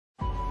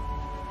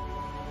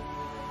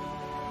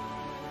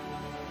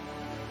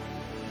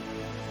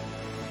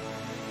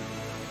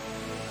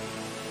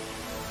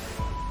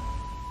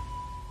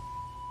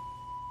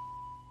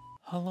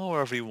Hello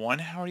everyone,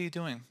 how are you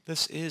doing?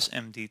 This is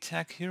MD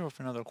Tech here with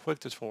another quick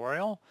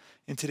tutorial.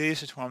 In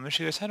today's tutorial, I'm going to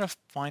show you guys how to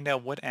find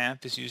out what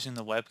app is using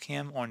the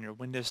webcam on your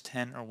Windows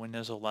 10 or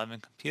Windows 11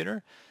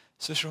 computer.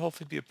 So this should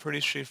hopefully be a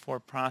pretty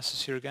straightforward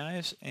process here,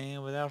 guys.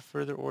 And without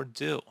further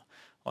ado,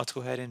 let's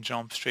go ahead and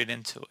jump straight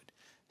into it.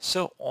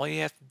 So all you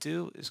have to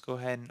do is go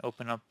ahead and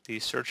open up the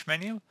search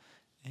menu,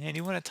 and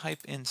you want to type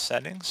in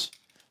settings.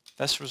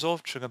 Best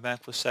result should go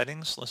back with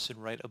settings listed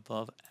right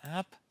above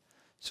app.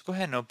 So go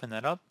ahead and open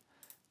that up.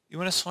 You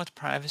want to select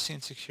privacy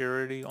and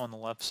security on the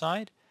left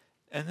side,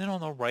 and then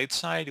on the right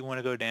side you want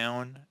to go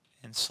down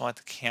and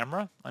select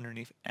camera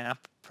underneath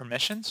app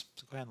permissions.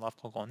 So go ahead and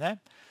left click on that.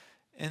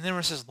 And then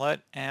where it says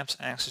let apps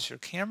access your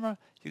camera,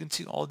 you can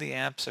see all the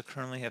apps that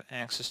currently have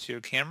access to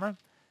your camera.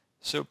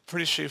 So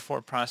pretty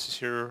straightforward process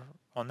here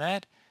on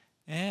that.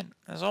 And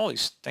as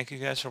always, thank you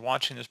guys for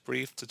watching this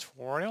brief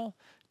tutorial.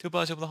 I hope I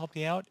was able to help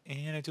you out,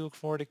 and I do look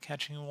forward to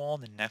catching you all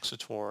in the next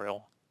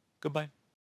tutorial. Goodbye.